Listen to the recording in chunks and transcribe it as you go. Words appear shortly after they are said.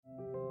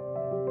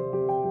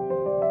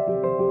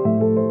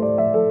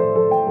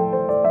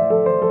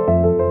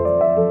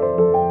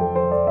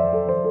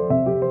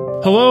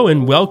Hello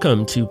and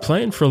welcome to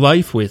Plan for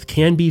Life with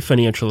Canby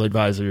Financial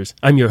Advisors.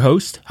 I'm your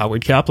host,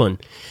 Howard Kaplan.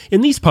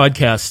 In these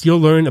podcasts, you'll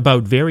learn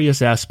about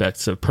various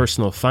aspects of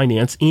personal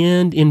finance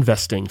and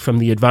investing from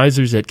the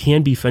advisors at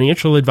Canby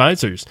Financial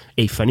Advisors,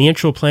 a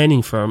financial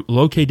planning firm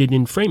located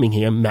in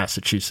Framingham,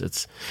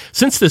 Massachusetts.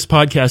 Since this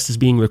podcast is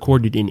being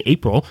recorded in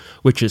April,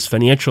 which is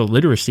Financial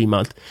Literacy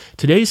Month,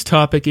 today's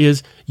topic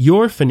is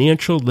Your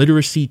Financial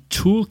Literacy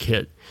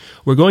Toolkit.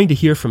 We're going to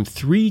hear from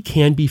 3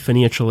 Canby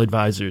financial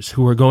advisors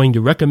who are going to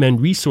recommend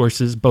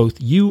resources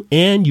both you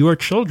and your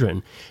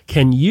children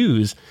can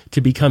use to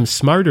become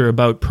smarter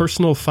about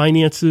personal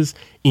finances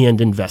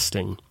and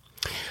investing.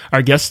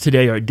 Our guests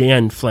today are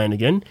Dan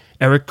Flanagan,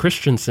 Eric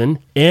Kristenson,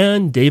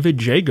 and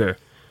David Jaeger.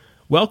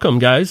 Welcome,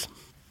 guys.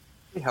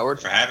 Hey, Howard.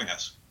 For having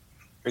us.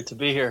 Great to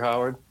be here,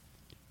 Howard.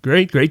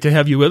 Great to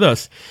have you with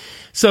us.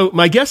 So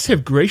my guests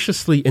have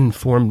graciously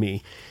informed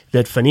me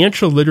that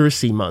Financial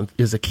Literacy Month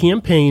is a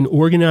campaign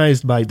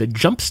organized by the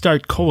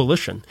Jumpstart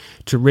Coalition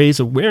to raise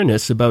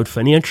awareness about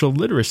financial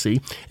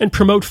literacy and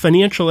promote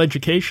financial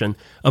education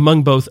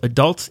among both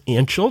adults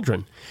and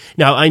children.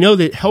 Now, I know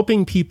that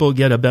helping people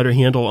get a better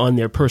handle on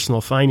their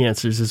personal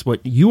finances is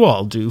what you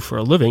all do for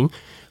a living,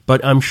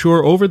 but I'm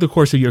sure over the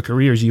course of your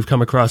careers, you've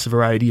come across a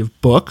variety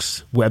of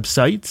books,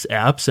 websites,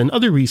 apps, and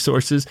other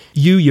resources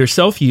you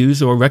yourself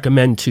use or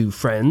recommend to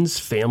friends,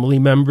 family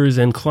members,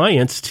 and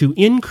clients to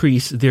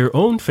increase their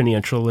own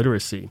financial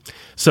literacy.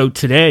 So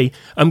today,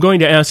 I'm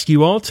going to ask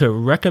you all to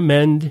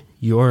recommend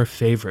your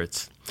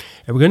favorites.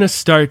 And we're going to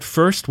start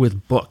first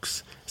with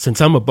books.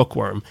 Since I'm a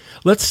bookworm,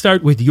 let's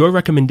start with your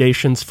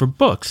recommendations for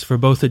books for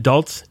both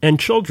adults and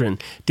children.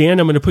 Dan,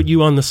 I'm going to put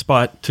you on the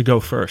spot to go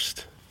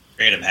first.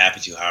 Great, I'm happy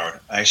to, Howard.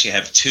 I actually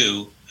have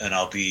 2, and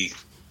I'll be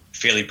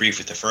fairly brief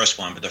with the first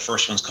one, but the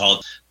first one's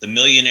called The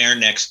Millionaire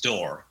Next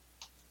Door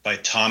by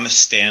Thomas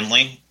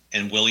Stanley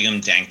and William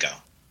Danko.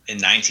 In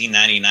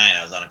 1999,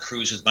 I was on a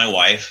cruise with my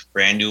wife,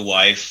 brand new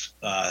wife,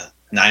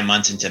 9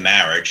 months into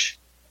marriage,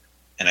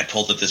 and I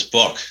pulled up this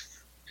book,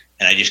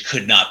 and I just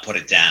could not put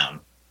it down.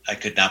 I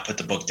could not put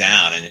the book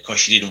down, and of course,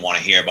 she didn't want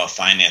to hear about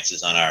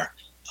finances on our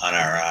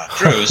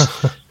cruise,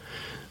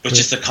 but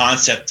just the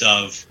concept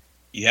of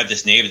you have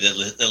this neighbor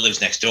that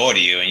lives next door to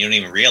you, and you don't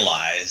even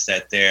realize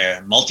that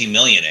they're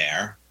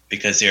multimillionaire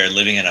because they're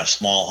living in a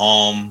small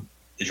home,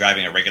 they're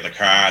driving a regular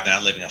car, they're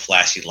not living a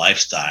flashy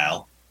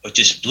lifestyle. It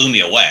just blew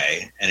me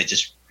away, and it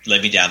just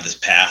led me down this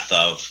path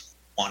of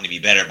wanting to be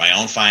better at my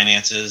own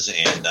finances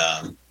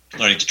and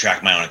learning to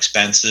track my own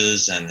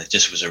expenses, and it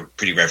just was a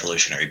pretty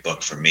revolutionary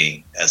book for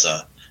me as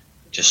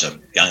just a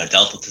young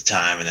adult at the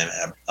time and then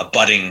a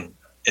budding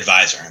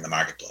advisor in the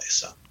marketplace.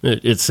 So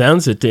It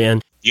sounds it,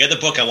 Dan. The other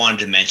book I wanted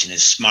to mention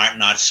is Smart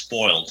Not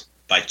Spoiled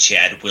by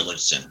Chad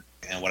Willardson.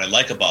 And what I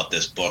like about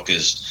this book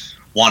is,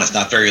 one, it's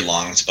not very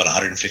long. It's about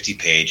 150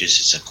 pages.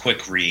 It's a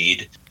quick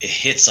read. It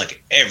hits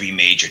like every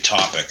major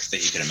topic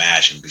that you can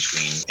imagine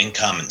between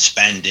income and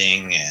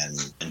spending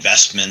and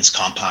investments,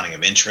 compounding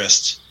of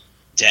interest,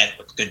 debt,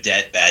 good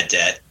debt, bad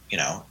debt.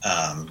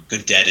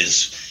 Good debt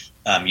is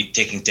you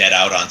taking debt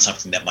out on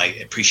something that might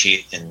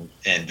appreciate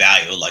in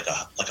value, like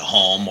a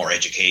home or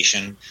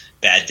education.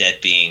 Bad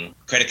debt being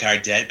credit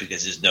card debt,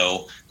 because there's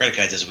no credit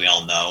cards, as we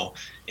all know.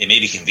 It may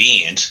be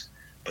convenient,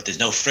 but there's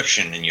no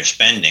friction in your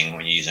spending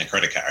when you're using a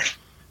credit card.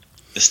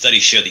 The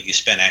studies show that you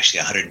spend actually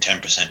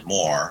 110%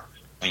 more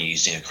when you're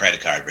using a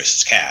credit card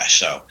versus cash.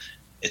 So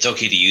it's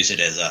okay to use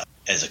it as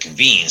a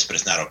convenience, but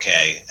it's not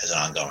okay as an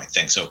ongoing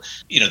thing. So,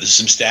 there's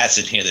some stats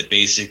in here that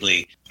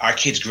basically our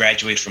kids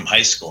graduate from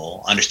high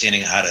school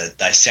understanding how to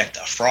dissect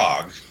a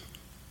frog,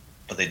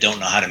 but they don't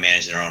know how to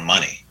manage their own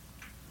money.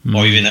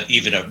 Or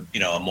even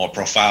a more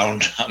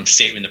profound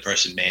statement the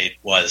person made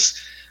was,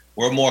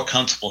 we're more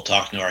comfortable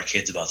talking to our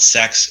kids about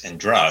sex and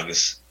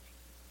drugs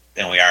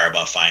than we are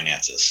about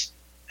finances.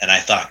 And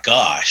I thought,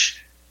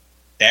 gosh,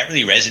 that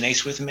really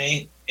resonates with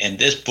me. And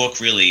this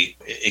book really,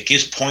 it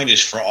gives pointers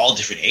for all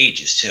different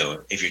ages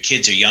too. If your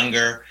kids are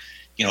younger,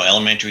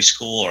 elementary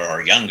school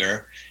or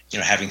younger,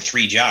 having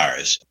 3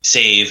 jars,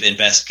 save,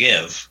 invest,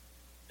 give,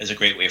 is a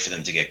great way for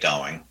them to get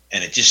going.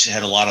 And it just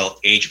had a lot of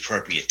age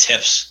appropriate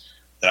tips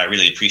that I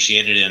really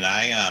appreciated. And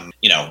I,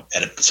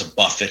 at some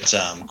Buffett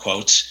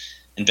quotes,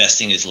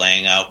 investing is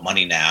laying out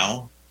money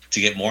now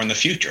to get more in the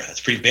future. That's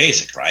pretty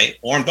basic, right?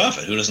 Warren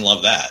Buffett, who doesn't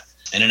love that?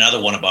 And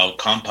another one about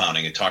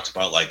compounding. It talks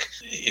about, like,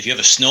 if you have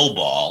a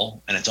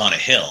snowball and it's on a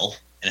hill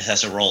and it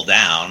has to roll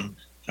down,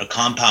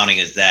 compounding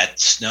is that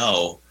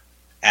snow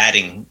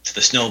adding to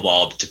the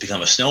snowball to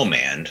become a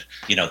snowman.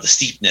 The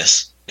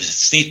steepness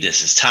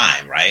is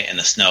time, right? And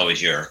the snow is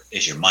your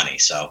money.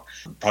 So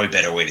probably a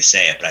better way to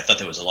say it, but I thought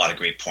there was a lot of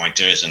great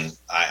pointers, and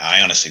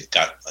I honestly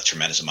got a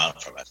tremendous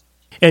amount from it.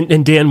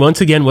 And Dan, once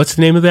again, what's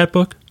the name of that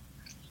book?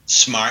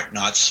 Smart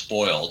Not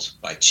Spoiled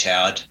by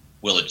Chad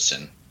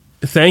Willardson.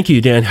 Thank you,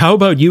 Dan. How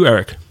about you,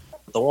 Eric?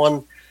 The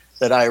one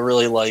that I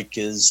really like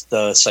is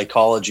The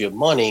Psychology of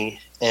Money,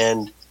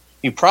 and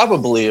you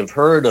probably have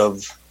heard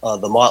of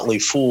The Motley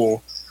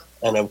Fool.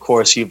 And of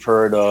course, you've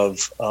heard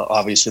of,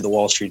 obviously, the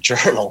Wall Street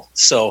Journal.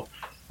 So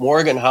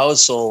Morgan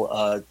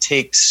Housel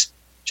takes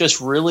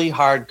just really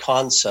hard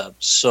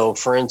concepts. So,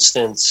 for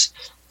instance,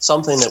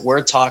 something that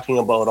we're talking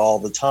about all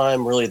the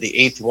time, really the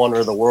eighth wonder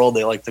of the world,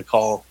 they like to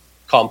call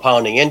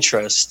compounding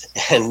interest.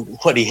 And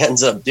what he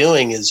ends up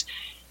doing is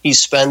he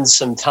spends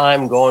some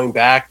time going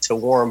back to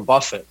Warren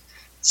Buffett.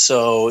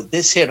 So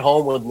this hit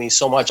home with me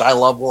so much. I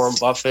love Warren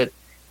Buffett.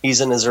 He's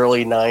in his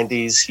early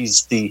 90s.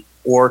 He's the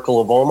Oracle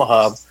of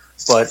Omaha.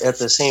 But at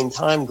the same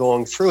time,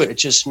 going through it, it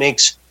just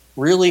makes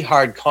really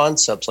hard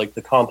concepts like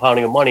the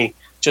compounding of money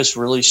just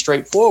really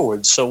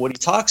straightforward. So what he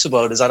talks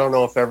about is, I don't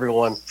know if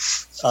everyone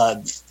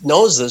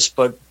knows this,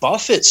 but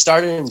Buffett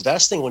started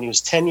investing when he was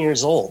 10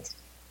 years old.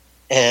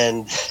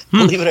 And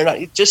believe it or not,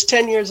 just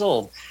 10 years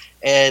old.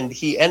 And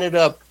he ended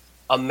up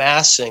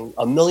amassing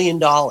 $1 million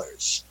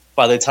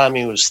by the time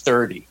he was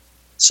 30.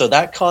 So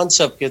that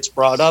concept gets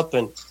brought up.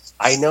 And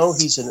I know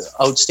he's an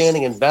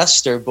outstanding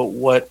investor, but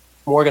what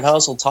Morgan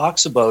Housel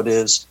talks about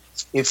is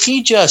if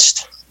he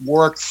just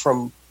worked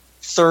from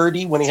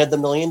 30 when he had the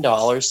 $1 million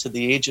to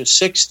the age of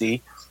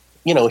 60,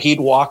 he'd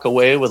walk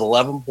away with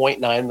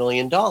 $11.9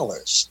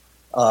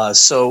 million.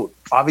 So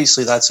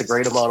obviously that's a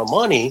great amount of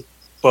money,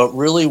 but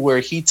really where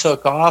he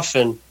took off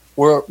and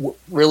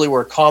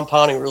where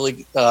compounding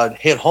really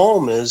hit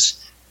home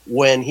is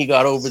when he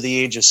got over the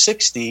age of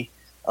 60.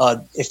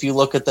 If you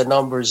look at the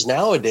numbers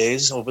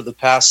nowadays, over the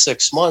past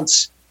 6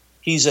 months,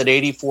 he's at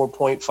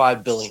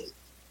 $84.5 billion.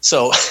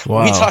 So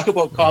wow. We talk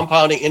about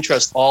compounding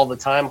interest all the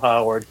time,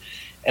 Howard.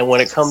 And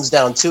when it comes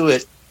down to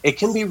it, it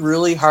can be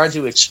really hard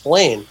to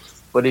explain.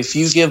 But if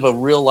you give a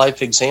real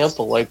life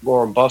example like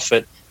Warren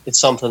Buffett, it's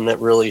something that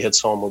really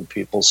hits home with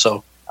people.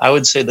 So I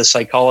would say The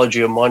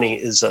Psychology of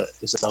Money is an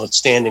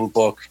outstanding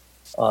book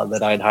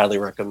that I'd highly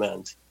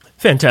recommend.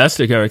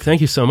 Fantastic, Eric.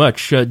 Thank you so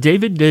much.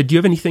 David, do you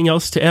have anything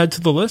else to add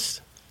to the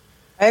list?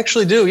 I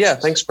actually do, yeah.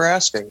 Thanks for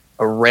asking.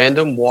 A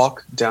Random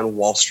Walk Down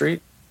Wall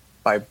Street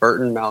by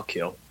Burton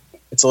Malkiel.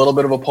 It's a little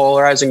bit of a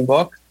polarizing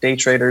book. Day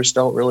traders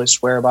don't really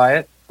swear by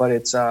it, but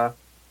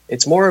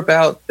it's more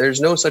about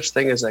there's no such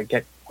thing as a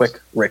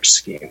get-quick-rich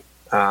scheme.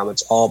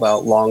 It's all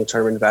about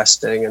long-term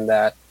investing, and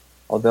that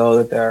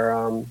although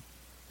that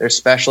there's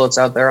specialists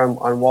out there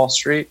on Wall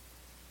Street,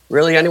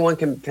 really anyone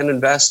can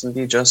invest and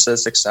be just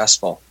as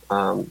successful.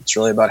 It's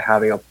really about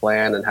having a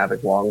plan and having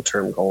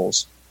long-term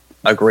goals.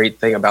 A great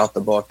thing about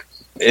the book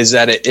is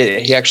that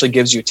he actually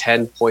gives you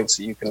 10 points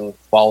that you can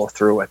follow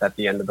through with at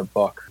the end of the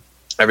book.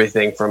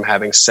 Everything from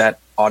having set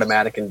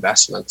automatic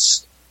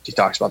investments. He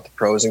talks about the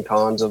pros and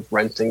cons of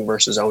renting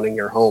versus owning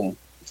your home.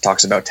 He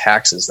talks about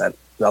taxes, that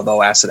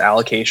although asset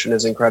allocation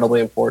is incredibly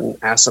important,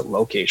 asset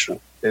location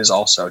is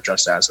also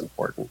just as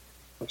important.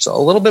 So a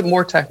little bit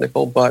more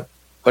technical, but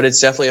it's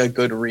definitely a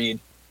good read.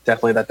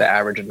 Definitely that the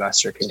average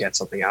investor can get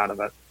something out of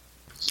it.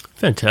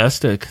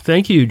 Fantastic.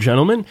 Thank you,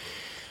 gentlemen.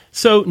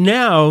 So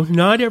now,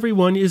 not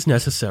everyone is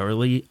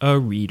necessarily a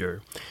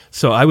reader.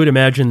 So I would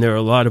imagine there are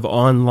a lot of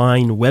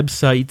online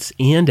websites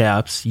and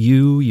apps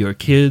you, your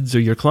kids,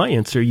 or your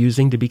clients are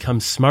using to become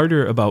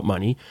smarter about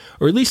money,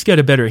 or at least get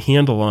a better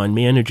handle on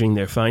managing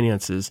their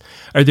finances.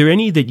 Are there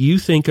any that you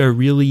think are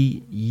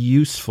really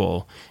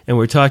useful? And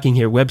we're talking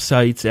here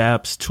websites,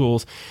 apps,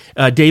 tools.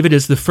 David,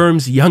 as the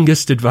firm's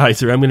youngest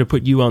advisor, I'm going to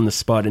put you on the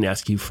spot and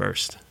ask you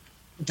first.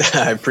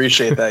 I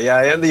appreciate that. Yeah,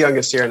 I am the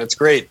youngest here, and it's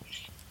great.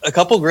 A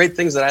couple great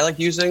things that I like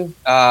using,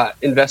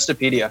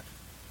 Investopedia.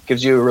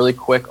 Gives you a really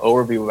quick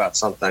overview about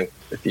something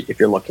if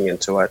you're looking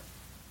into it.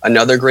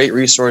 Another great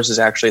resource is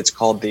it's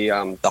called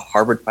the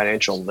Harvard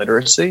Financial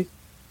Literacy,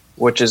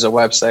 which is a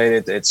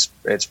website.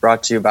 It's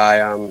brought to you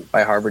by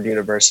Harvard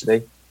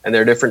University, and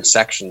there are different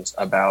sections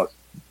about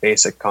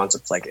basic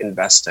concepts like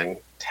investing,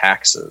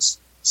 taxes,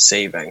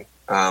 saving,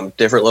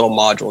 different little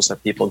modules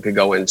that people could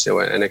go into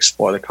and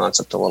explore the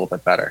concept a little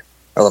bit better,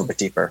 a little bit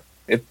deeper.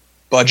 If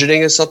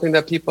budgeting is something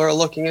that people are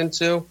looking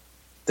into,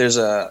 there's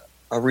a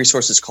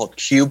resource is called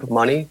Cube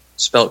Money,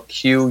 spelled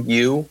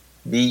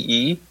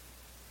Q-U-B-E.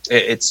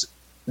 It's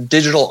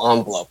digital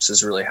envelopes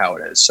is really how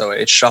it is. So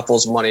it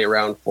shuffles money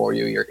around for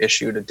you. You're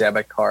issued a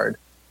debit card,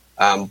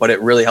 but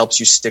it really helps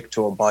you stick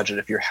to a budget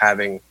if you're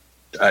having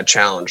a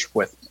challenge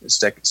with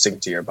sticking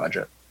to your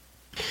budget.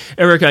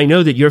 Eric, I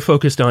know that you're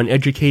focused on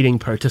educating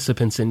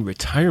participants in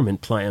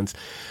retirement plans.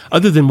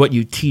 Other than what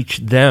you teach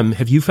them,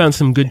 have you found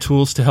some good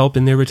tools to help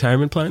in their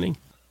retirement planning?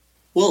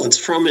 Well, it's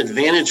from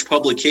Advantage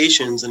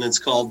Publications, and it's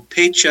called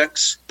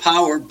Paycheck's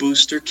Power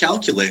Booster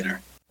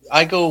Calculator.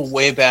 I go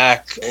way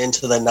back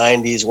into the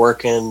 90s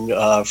working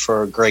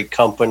for a great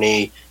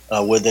company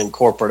within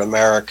corporate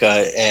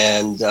America,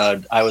 and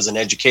I was an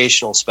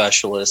educational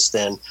specialist,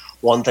 and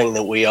one thing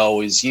that we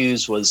always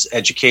used was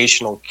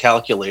educational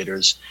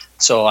calculators.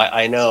 So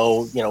I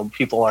know,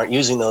 people aren't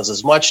using those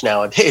as much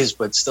nowadays,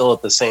 but still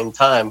at the same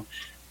time,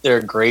 they're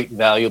a great,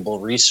 valuable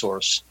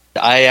resource.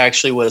 I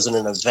actually was in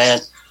an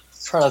event,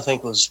 trying to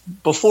think, was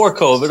before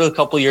COVID, a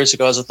couple of years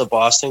ago. I was at the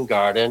Boston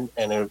Garden,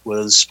 and it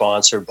was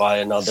sponsored by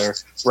another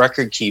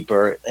record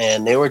keeper,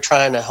 and they were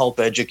trying to help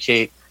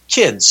educate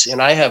kids.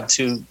 And I have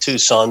two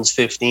sons,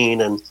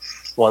 15 and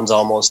one's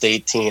almost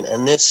 18.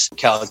 And this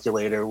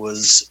calculator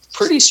was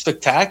pretty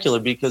spectacular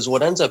because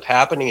what ends up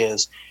happening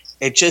is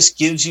it just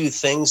gives you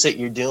things that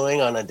you're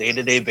doing on a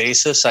day-to-day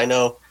basis. I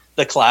know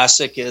the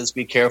classic is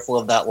be careful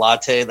of that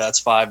latte.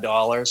 That's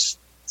 $5.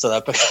 So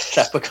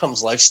that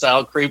becomes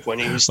lifestyle creep when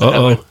you used to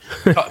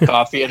have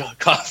coffee at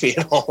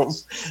home.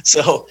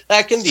 So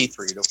that can be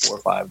 $3 to $4 or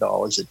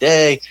 $5 a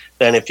day.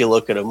 Then if you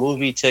look at a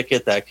movie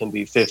ticket, that can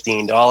be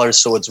 $15.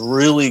 So what's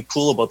really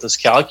cool about this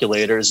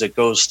calculator is it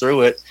goes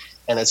through it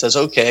and it says,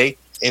 okay,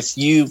 if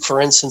you,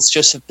 for instance,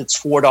 just if it's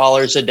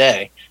 $4 a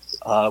day,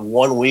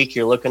 1 week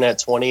you're looking at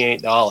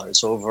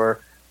 $28.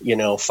 Over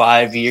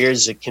 5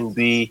 years, it can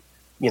be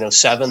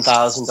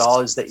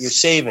 $7,000 that you're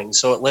saving.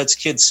 So it lets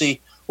kids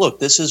see, look,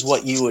 this is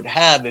what you would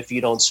have if you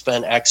don't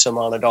spend X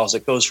amount of dollars.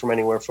 It goes from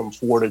anywhere from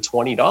 $4 to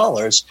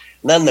 $20.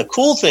 And then the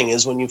cool thing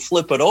is when you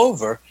flip it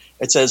over,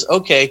 it says,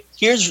 okay,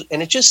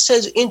 and it just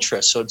says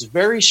interest. So it's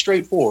very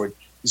straightforward.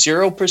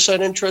 0%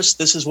 interest,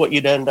 this is what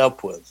you'd end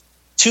up with.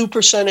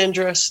 2%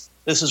 interest,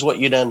 this is what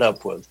you'd end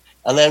up with.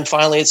 And then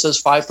finally it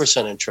says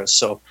 5% interest.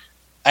 So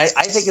I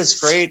think it's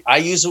great. I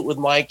use it with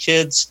my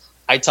kids.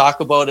 I talk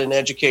about it in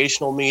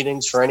educational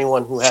meetings for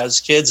anyone who has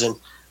kids. And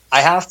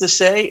I have to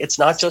say, it's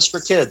not just for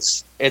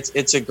kids.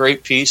 It's a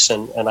great piece,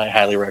 and I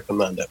highly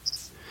recommend it.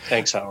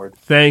 Thanks, Howard.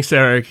 Thanks,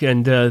 Eric,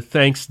 and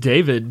thanks,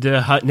 David.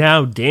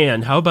 Now,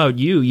 Dan, how about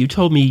you? You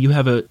told me you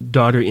have a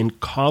daughter in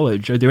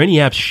college. Are there any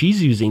apps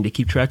she's using to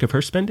keep track of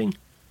her spending?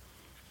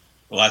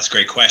 Well, that's a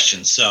great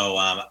question. So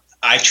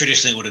I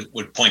traditionally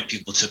would point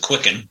people to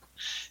Quicken,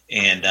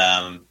 and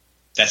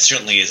that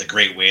certainly is a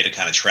great way to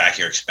kind of track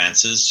your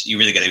expenses. You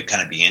really got to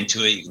kind of be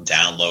into it. You can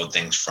download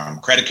things from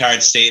credit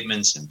card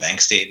statements and bank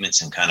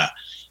statements and kind of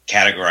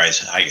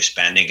categorize how you're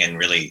spending. And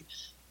really,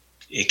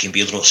 it can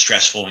be a little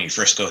stressful when you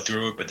first go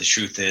through it. But the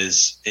truth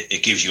is,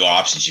 it gives you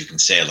options. You can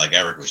say, like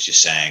Eric was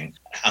just saying,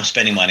 I'm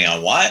spending money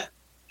on what?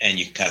 And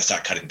you can kind of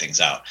start cutting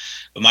things out.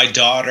 But my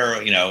daughter,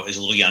 is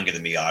a little younger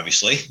than me,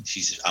 obviously.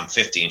 I'm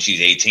 50 and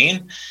she's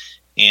 18.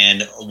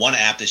 And one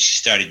app that she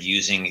started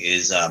using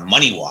is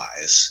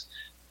MoneyWise,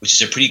 which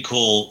is a pretty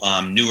cool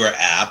newer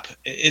app.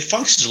 It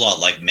functions a lot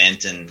like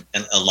Mint and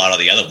a lot of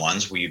the other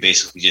ones, where you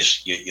basically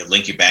just you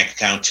link your bank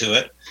account to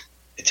it.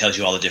 It tells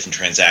you all the different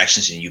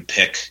transactions, and you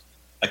pick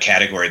a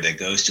category that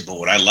goes to. But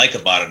what I like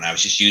about it, and I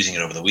was just using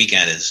it over the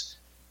weekend, is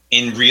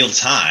in real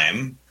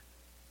time,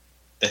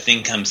 the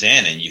thing comes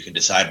in, and you can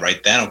decide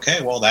right then,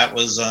 okay, well, that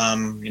was,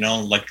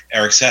 like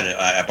Eric said,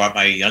 I brought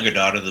my younger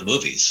daughter to the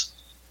movies.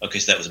 Okay,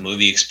 so that was a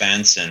movie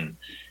expense, and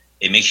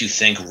it makes you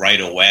think right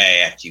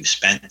away after you've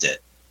spent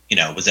it.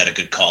 Was that a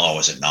good call or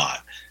was it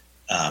not?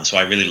 So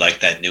I really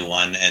like that new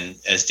one. And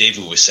as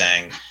David was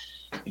saying,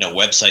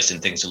 websites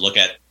and things to look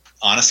at.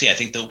 Honestly, I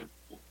think the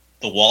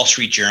Wall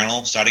Street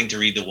Journal, starting to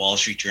read the Wall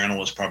Street Journal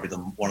was probably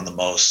one of the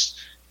most,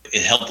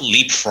 it helped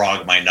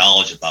leapfrog my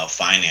knowledge about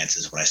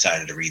finances when I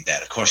started to read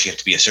that. Of course, you have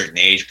to be a certain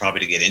age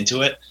probably to get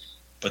into it.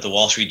 But the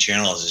Wall Street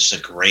Journal is just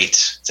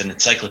it's an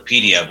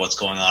encyclopedia of what's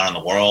going on in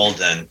the world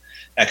and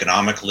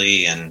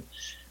economically. And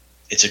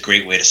it's a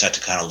great way to start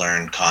to kind of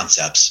learn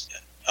concepts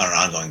on an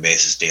ongoing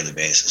basis, daily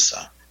basis. So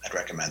I'd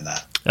recommend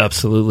that.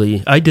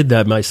 Absolutely. I did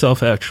that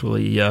myself,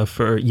 actually,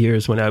 for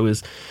years when I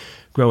was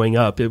growing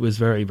up. It was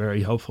very,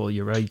 very helpful.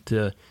 You're right,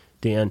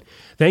 Dan.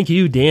 Thank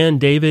you, Dan,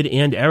 David,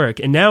 and Eric.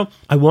 And now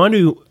I want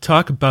to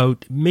talk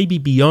about maybe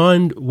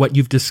beyond what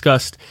you've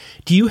discussed.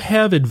 Do you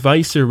have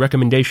advice or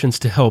recommendations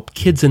to help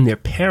kids and their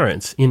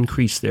parents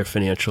increase their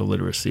financial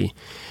literacy?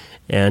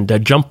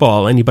 And jump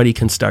ball, anybody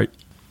can start.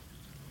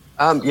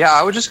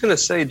 I was just going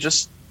to say,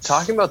 just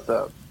talking about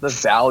the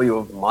value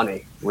of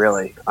money,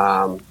 really.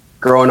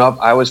 Growing up,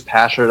 I was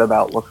passionate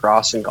about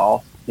lacrosse and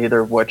golf,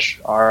 neither of which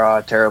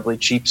are terribly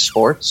cheap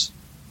sports.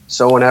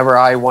 So whenever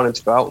I wanted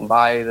to go out and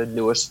buy the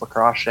newest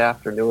lacrosse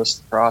shaft or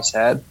newest lacrosse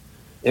head,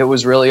 it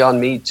was really on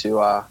me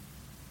to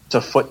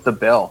foot the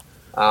bill.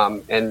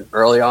 And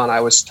early on,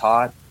 I was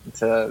taught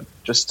to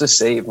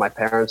save. My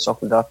parents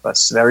opened up a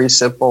very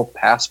simple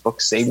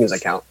passbook savings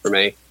account for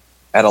me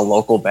at a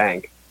local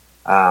bank.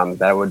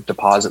 That I would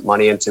deposit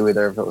money into,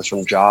 either if it was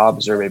from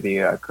jobs or maybe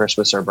a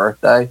Christmas or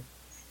birthday,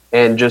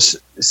 and just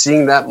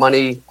seeing that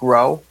money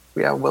grow,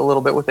 a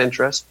little bit with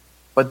interest.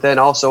 But then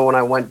also when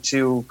I went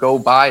to go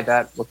buy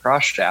that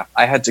lacrosse shaft,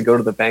 I had to go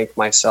to the bank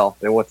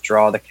myself and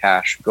withdraw the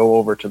cash, go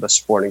over to the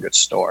sporting goods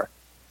store.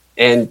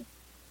 And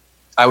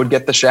I would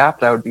get the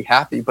shaft, I would be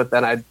happy, but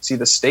then I'd see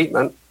the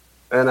statement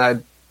and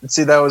I'd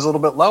see that it was a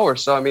little bit lower.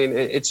 So, I mean,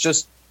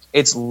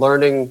 it's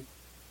learning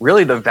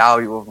really the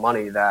value of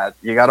money, that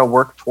you got to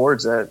work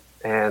towards it,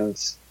 and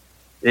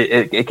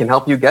it can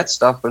help you get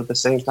stuff, but at the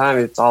same time,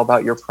 it's all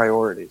about your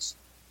priorities.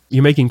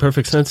 You're making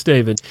perfect sense,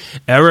 David.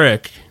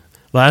 Eric,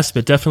 last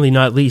but definitely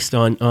not least,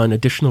 on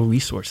additional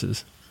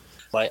resources.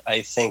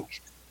 I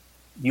think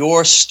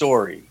your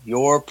story,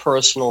 your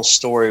personal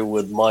story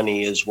with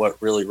money is what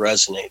really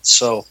resonates.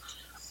 So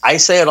I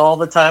say it all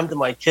the time to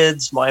my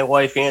kids. My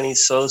wife,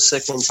 Annie's so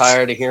sick and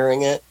tired of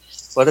hearing it.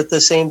 But at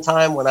the same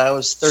time, when I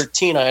was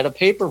 13, I had a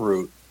paper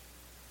route.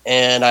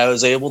 And I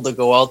was able to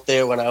go out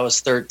there when I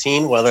was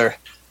 13, whether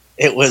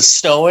it was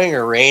snowing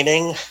or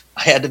raining.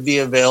 I had to be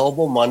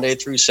available Monday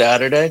through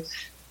Saturday.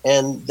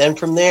 And then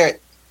from there,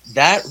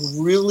 that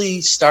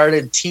really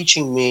started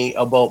teaching me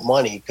about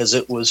money because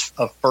it was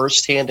a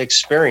firsthand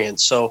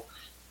experience. So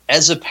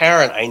as a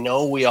parent, I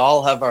know we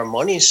all have our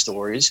money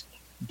stories.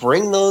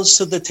 Bring those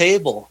to the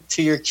table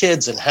to your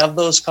kids and have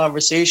those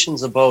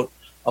conversations about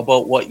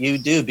what you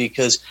do.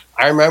 Because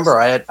I remember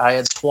I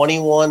had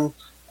 21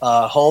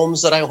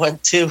 homes that I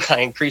went to. I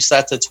increased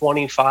that to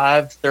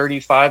 25,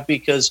 35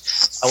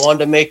 because I wanted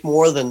to make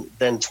more than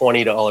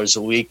 $20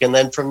 a week. And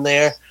then from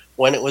there,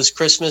 when it was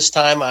Christmas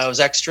time, I was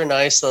extra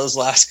nice those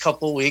last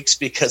couple of weeks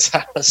because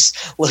I was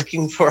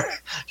looking for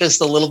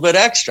just a little bit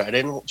extra. I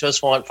didn't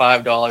just want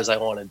 $5, I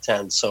wanted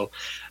 10. So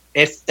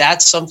if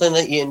that's something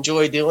that you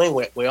enjoy doing,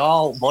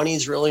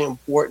 money's really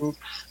important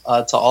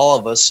to all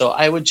of us. So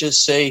I would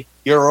just say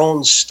your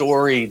own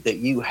story that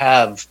you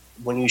have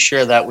when you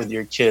share that with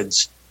your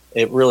kids,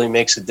 it really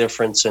makes a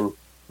difference and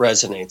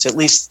resonates. At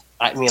least,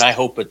 I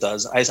hope it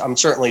does. I'm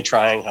certainly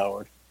trying,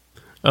 Howard.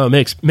 Oh,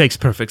 makes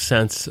perfect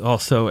sense.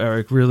 Also,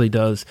 Eric, really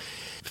does.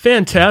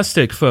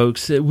 Fantastic,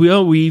 folks.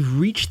 Well, we've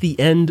reached the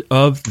end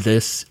of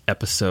this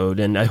episode,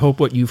 and I hope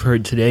what you've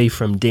heard today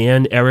from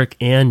Dan, Eric,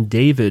 and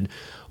David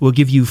will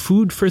give you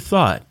food for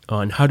thought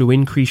on how to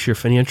increase your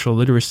financial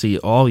literacy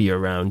all year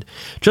round.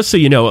 Just so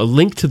you know, a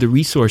link to the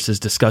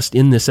resources discussed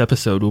in this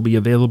episode will be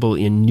available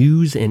in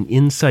News and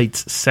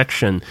Insights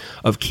section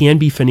of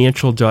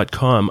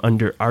canbyfinancial.com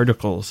under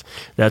Articles.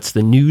 That's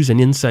the News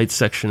and Insights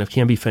section of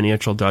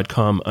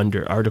canbyfinancial.com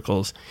under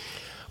Articles.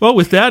 Well,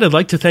 with that, I'd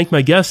like to thank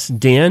my guests,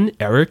 Dan,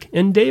 Eric,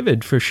 and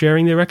David, for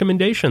sharing their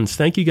recommendations.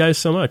 Thank you guys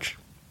so much.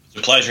 It's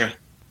a pleasure.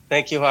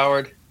 Thank you,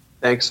 Howard.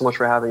 Thanks so much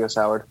for having us,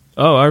 Howard.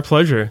 Oh, our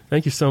pleasure.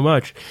 Thank you so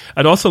much.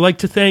 I'd also like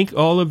to thank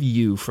all of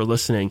you for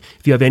listening.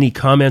 If you have any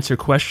comments or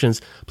questions,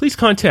 please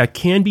contact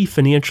Canby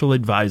Financial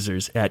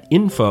Advisors at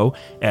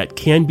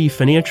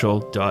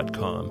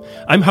info@canbyfinancial.com.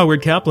 I'm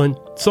Howard Kaplan.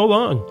 So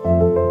long.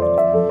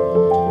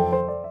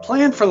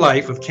 Plan for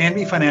Life with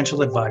Canby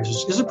Financial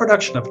Advisors is a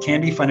production of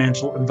Canby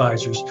Financial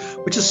Advisors,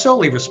 which is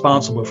solely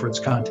responsible for its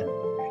content.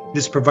 It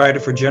is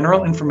provided for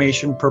general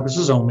information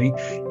purposes only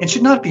and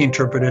should not be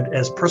interpreted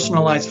as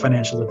personalized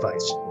financial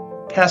advice.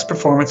 Past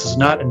performance is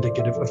not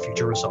indicative of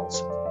future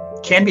results.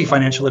 Canby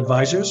Financial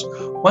Advisors,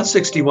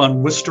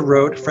 161 Worcester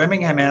Road,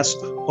 Framingham, Mass.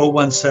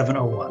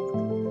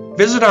 01701.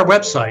 Visit our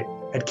website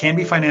at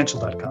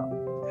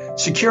canbyfinancial.com.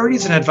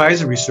 Securities and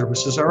advisory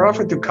services are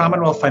offered through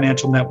Commonwealth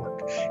Financial Network,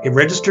 a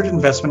registered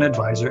investment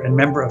advisor and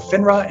member of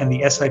FINRA and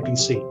the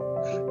SIPC.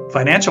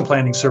 Financial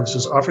planning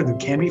services offered through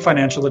Canby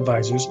Financial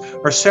Advisors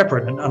are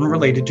separate and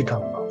unrelated to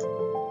Commonwealth.